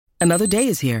Another day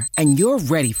is here, and you're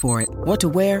ready for it. What to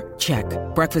wear? Check.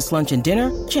 Breakfast, lunch, and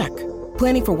dinner? Check.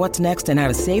 Planning for what's next and how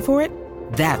to save for it?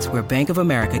 That's where Bank of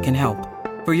America can help.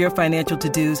 For your financial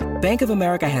to-dos, Bank of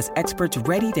America has experts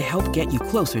ready to help get you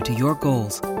closer to your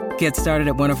goals. Get started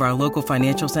at one of our local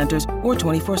financial centers or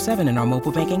 24/7 in our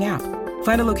mobile banking app.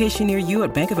 Find a location near you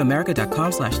at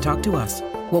bankofamerica.com/talktous.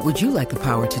 What would you like the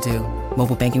power to do?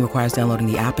 Mobile banking requires downloading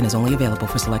the app and is only available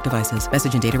for select devices.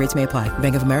 Message and data rates may apply.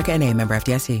 Bank of America N.A., member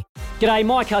FDIC. G'day,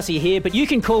 Mike Hussey here, but you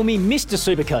can call me Mr.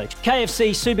 Supercoach. KFC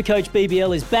Supercoach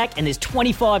BBL is back and there's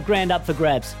 25 grand up for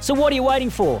grabs. So what are you waiting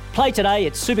for? Play today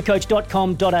at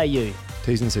supercoach.com.au.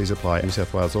 T's and C's apply. New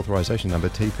South Wales authorisation number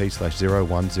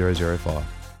TP/01005.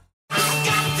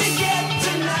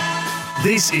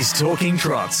 This is Talking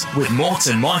Trots with Morts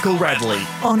and Michael Radley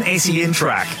on SEN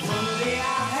Track.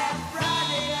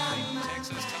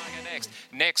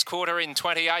 Next quarter in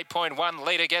 28.1.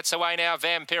 Leader gets away now,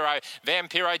 Vampiro.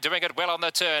 Vampiro doing it well on the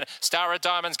turn. Star of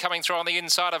Diamonds coming through on the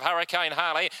inside of Hurricane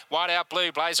Harley. White out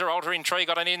Blue Blazer. Ultra Intrigue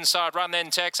got an inside run. Then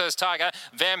Texas Tiger.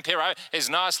 Vampiro is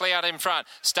nicely out in front.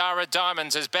 Star of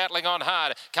Diamonds is battling on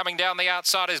hard. Coming down the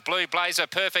outside is Blue Blazer.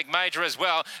 Perfect Major as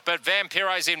well. But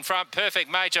Vampiro's in front. Perfect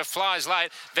Major flies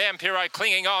late. Vampiro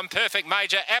clinging on. Perfect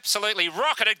Major absolutely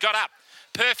rocketed. Got up.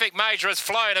 Perfect Major has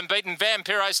flown and beaten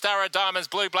Vampiro, Star of Diamonds,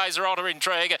 Blue Blazer, Ultra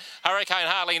Intrigue. Hurricane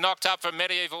Harley knocked up from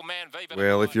Medieval Man. Viva.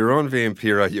 Well, if you're on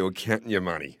Vampiro, you're counting your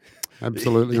money.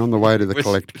 Absolutely on the way to the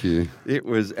collect queue. It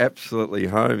was absolutely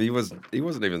home. He wasn't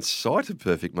even sighted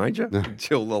Perfect Major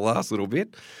until the last little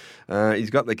bit. He's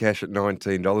got the cash at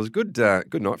 $19. Good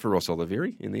night for Ross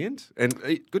Oliveri in the end, and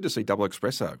good to see Double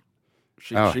Espresso.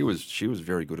 She was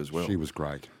very good as well. She was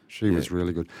great. She was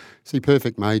really good. See,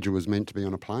 Perfect Major was meant to be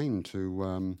on a plane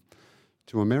to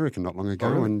America not long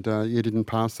ago, and didn't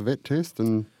pass the vet test.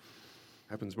 And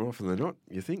happens more often than not,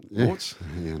 you think? Yeah,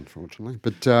 yeah, unfortunately.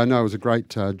 But no, it was a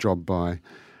great job by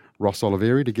Ross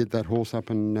Oliveri to get that horse up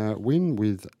and win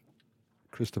with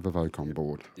Christopher Voke on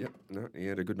board. Yep, no, he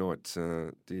had a good night,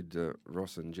 did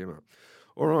Ross and Gemma.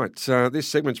 All right, this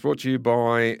segment's brought to you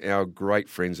by our great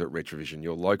friends at Retrovision,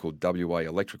 your local WA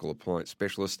electrical appliance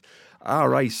specialist.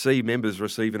 RAC members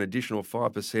receive an additional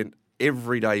 5%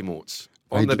 every day, Morts,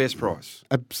 on the best price.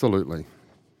 Absolutely.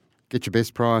 Get your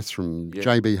best price from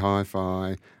JB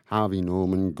Hi-Fi, Harvey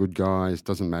Norman, Good Guys,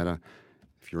 doesn't matter.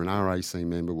 If you're an RAC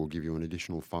member, we'll give you an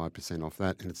additional 5% off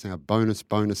that. And it's our bonus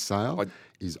sale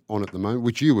is on at the moment,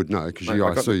 which you would know because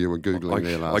I saw you were Googling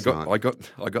there last night. I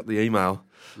got the email.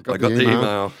 I got the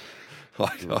email. I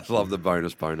love the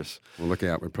bonus. Well, look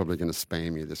out. We're probably going to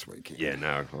spam you this weekend. Yeah,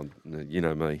 no. You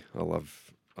know me. I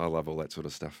love all that sort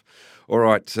of stuff. All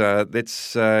right,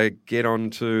 let's get on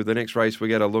to the next race we're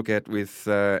going to look at with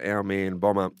our man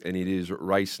Bomber, and it is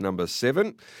race number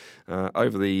 7.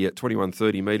 Over the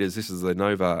 2130 metres, this is the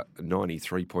Nova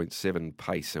 93.7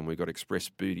 pace, and we've got Express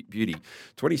Beauty.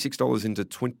 $26 into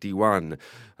 21.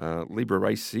 Libra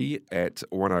Racy at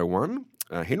 101.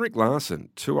 Henrik Larsen,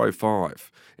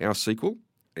 205. Our sequel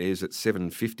is at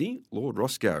 750. Lord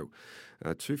Roscoe,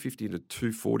 250 into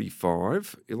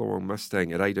 245. Illawong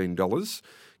Mustang at $18.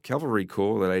 Cavalry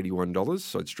Corps at $81.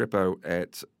 Side Strepo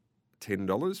at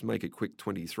 $10. Make It Quick,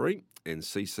 $23. And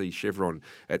CC Chevron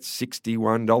at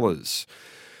 $61.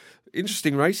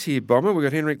 Interesting race here, Bomber. We've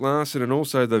got Henrik Larsen and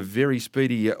also the very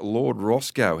speedy Lord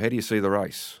Roscoe. How do you see the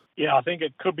race? Yeah, I think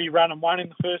it could be run and won in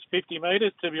the first 50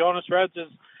 metres, to be honest, Rads. As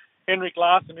Henrik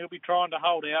Larsen, he'll be trying to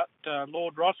hold out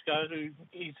Lord Roscoe, who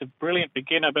he's a brilliant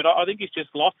beginner, but I think he's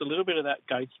just lost a little bit of that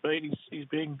gate speed. He's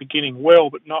been beginning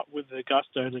well, but not with the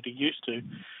gusto that he used to.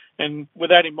 And with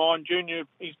that in mind, Junior,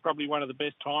 he's probably one of the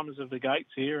best timers of the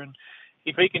gates here, and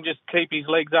if he can just keep his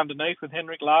legs underneath with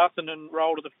Henrik Larsen and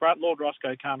roll to the front, Lord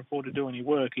Roscoe can't afford to do any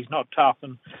work. He's not tough.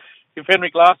 And if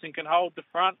Henrik Larsen can hold the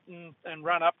front and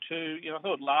run up to, I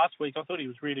thought last week, I thought he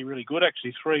was really, really good,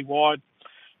 actually, 3 wide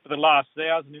for the last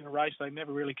 1,000 in a race. They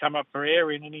never really come up for air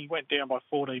in, and he went down by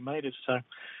 14 metres. So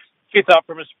gets up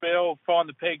from a spell, find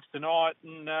the pegs tonight,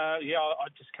 and, I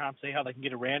just can't see how they can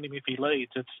get around him if he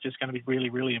leads. It's just going to be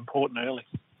really, really important early.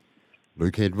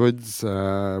 Luke Edwards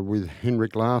with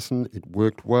Henrik Larsen. It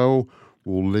worked well.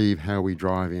 We'll leave How We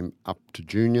Drive him up to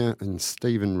Junior. And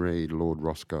Stephen Reid, Lord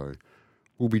Roscoe,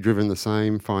 will be driven the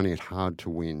same, finding it hard to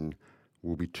win.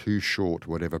 Will be too short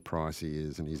whatever price he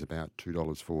is, and he's about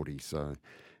 $2.40, so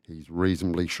he's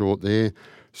reasonably short there.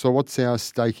 So what's our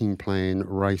staking plan?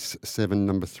 Race 7,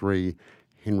 number 3,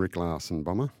 Henrik Larsen,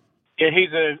 Bomber? Yeah, he's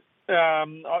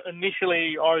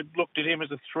initially I looked at him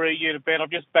as a 3-unit bet. I've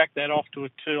just backed that off to a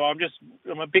 2.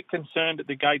 I'm a bit concerned at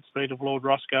the gate speed of Lord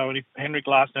Roscoe, and if Henrik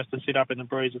Larsen has to sit up in the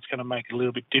breeze, it's going to make it a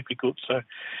little bit difficult. So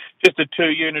just a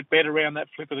 2-unit bet around that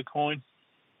flip of the coin.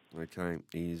 Okay,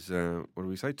 he's, what do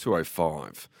we say,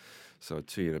 205. So a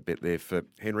 2-unit bet there for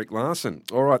Henrik Larsson.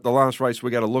 All right, the last race we're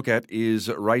going to look at is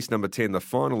race number 10, the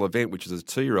final event, which is a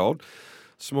 2-year-old.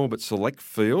 Small but select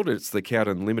field. It's the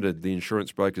Cowden Limited, the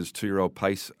insurance broker's 2-year-old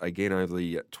pace, again over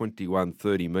the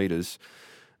 21.30 metres.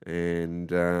 And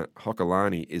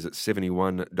Hokalani is at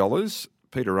 $71.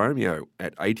 Peter Romeo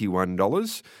at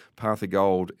 $81. Partha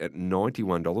Gold at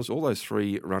 $91. All those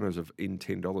three runners have in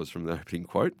 $10 from the opening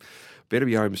quote. Better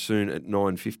Be Home Soon at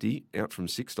 $9.50, out from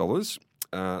 $6.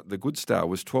 The Good Star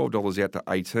was $12 out to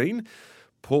 $18.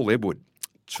 Paul Edward,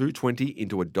 $2.20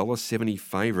 into a $1.70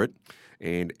 favourite.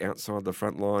 And outside the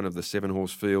front line of the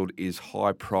 7-horse field is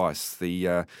High Price.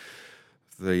 The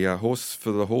horse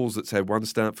for the Halls that's had one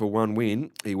start for one win.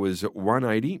 He was at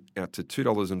 $1.80 out to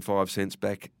 $2.05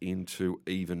 back into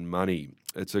even money.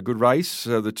 It's a good race.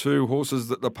 The two horses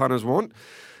that the punters want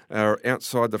are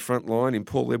outside the front line in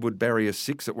Paul Edward, barrier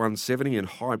 6 at $1.70 and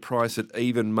High Price at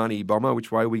even money. Bomber,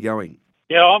 which way are we going?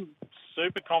 Yeah, I'm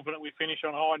super confident we finish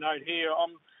on a high note here.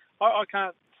 I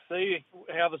can't see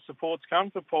how the supports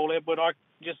come for Paul Edward.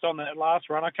 Just on that last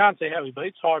run, I can't see how he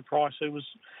beats High Price, who was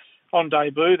on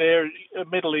debut there.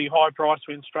 Admittedly, High Price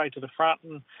went straight to the front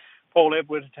and Paul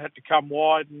Edward had to come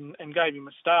wide and gave him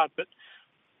a start. But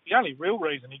the only real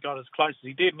reason he got as close as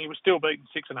he did, and he was still beating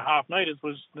 6.5 metres,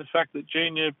 was the fact that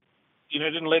Junior,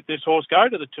 didn't let this horse go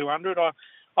to the 200.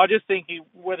 I just think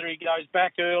whether he goes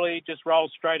back early, just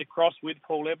rolls straight across with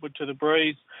Paul Edward to the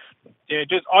breeze. Yeah,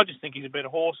 I just think he's a better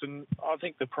horse, and I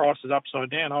think the price is upside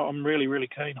down. I'm really, really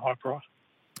keen High Price.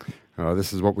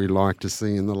 This is what we like to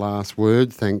see in the last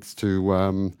word, thanks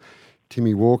to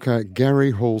Timmy Walker.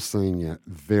 Gary Hall Sr.,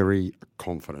 very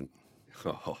confident.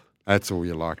 Oh. That's all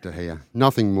you like to hear.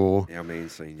 Nothing more. Our man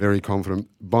Senior. Very confident.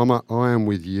 Bomber, I am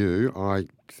with you. I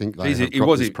think they have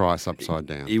got this price upside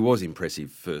down. He was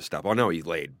impressive first up. I know he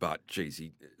led, but, geez,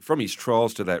 from his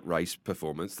trials to that race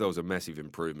performance, there was a massive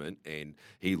improvement, and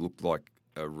he looked like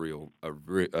a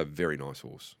very nice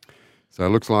horse. So it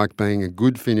looks like being a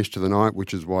good finish to the night,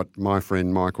 which is what my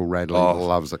friend Michael Radley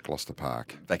loves at Gloucester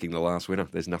Park. Backing the last winner.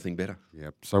 There's nothing better.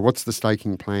 Yep. So what's the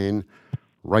staking plan?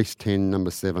 Race 10, number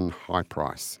 7, High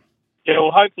Price. Yeah,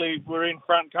 well, hopefully we're in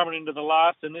front coming into the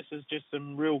last, and this is just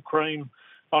some real cream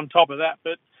on top of that.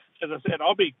 But as I said,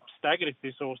 I'll be staggered if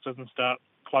this horse doesn't start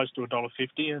close to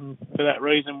 $1.50, and for that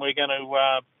reason we're going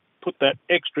to put that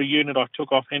extra unit I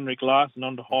took off Henrik Larsson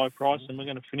onto High Price, and we're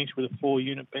going to finish with a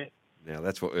 4-unit bet. Now,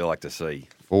 that's what we like to see.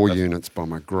 4 units,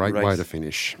 Bomber. Great way to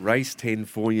finish. Race 10,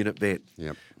 4-unit bet.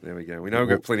 Yep. There we go. We know we've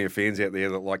got plenty of fans out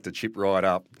there that like to chip right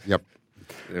up. Yep.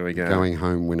 There we go. Going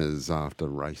home winners after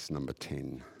race number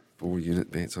 10. 4-unit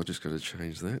bets. I've just got to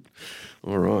change that.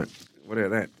 All right. What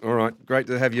about that? All right. Great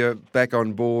to have you back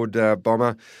on board,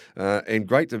 Bomber. And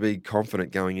great to be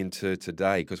confident going into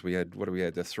today because we had, the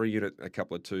 3-unit, a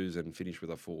couple of 2s and finish with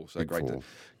a 4. So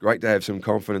great to have some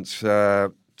confidence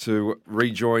to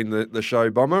rejoin the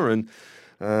show, Bomber. And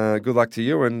good luck to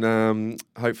you. And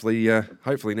hopefully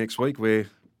next week we're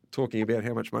talking about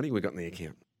how much money we got in the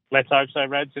account. Let's hope so,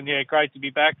 Rads. And yeah, great to be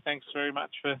back. Thanks very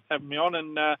much for having me on.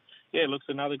 And it looks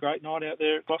another great night out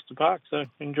there at Gloucester Park. So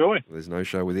enjoy. There's no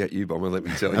show without you, Bomber. Let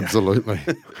me tell you. Absolutely.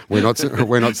 We're not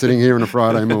sitting here on a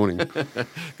Friday morning.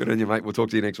 Good on you, mate. We'll talk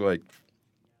to you next week.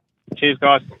 Cheers,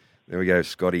 guys. There we go,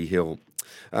 Scotty Hill.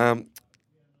 Tell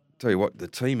you what, the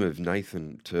team of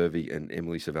Nathan Turvey and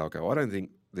Emily Savalco, I don't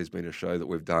think there's been a show that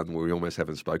we've done where we almost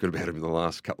haven't spoken about them in the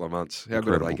last couple of months. How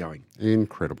good are they going?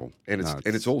 Incredible. And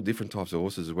it's all different types of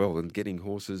horses as well, and getting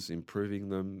horses, improving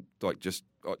them, like just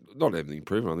not having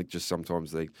improvement. I think just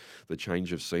sometimes the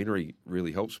change of scenery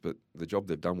really helps. But the job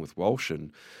they've done with Walsh,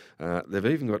 and they've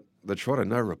even got the trotter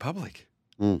No Republic.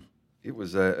 Mm. It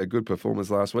was a good performance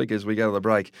last week. As we go to the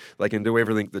break, they can do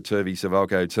everything, the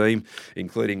Turvey-Savalco team,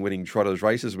 including winning trotters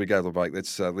races. We go to the break.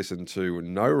 Let's listen to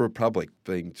No Republic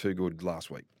being too good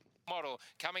last week. Model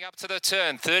coming up to the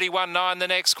turn, 31.9 the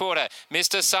next quarter.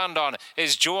 Mr. Sundon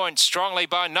is joined strongly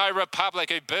by No Republic,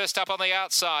 who burst up on the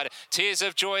outside. Tears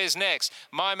of Joy is next.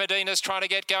 My Medina's trying to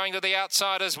get going to the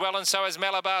outside as well, and so is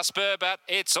Malabar Spur, but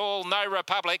it's all No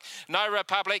Republic. No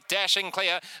Republic dashing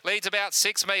clear, leads about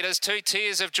 6 metres. 2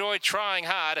 Tears of Joy trying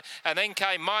hard, and then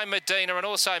came My Medina and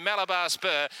also Malabar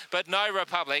Spur, but No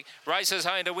Republic races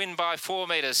home to win by 4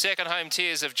 metres. Second home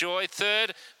Tears of Joy.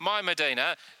 Third, My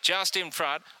Medina, just in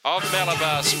front of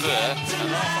Malabar Spur.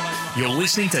 You're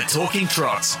listening to Talking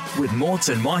Trots with Morts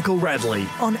and Michael Radley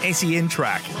on SEN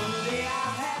Track.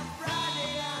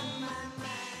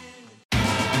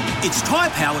 It's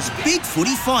Tyre Power's Big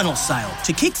Footy Final Sale.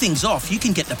 To kick things off, you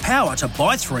can get the power to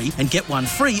buy 3 and get 1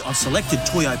 free on selected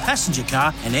Toyo passenger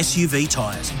car and SUV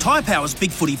tyres. Tyre Power's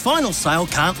Big Footy Final Sale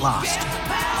can't last.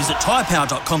 Visit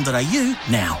tyrepower.com.au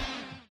now.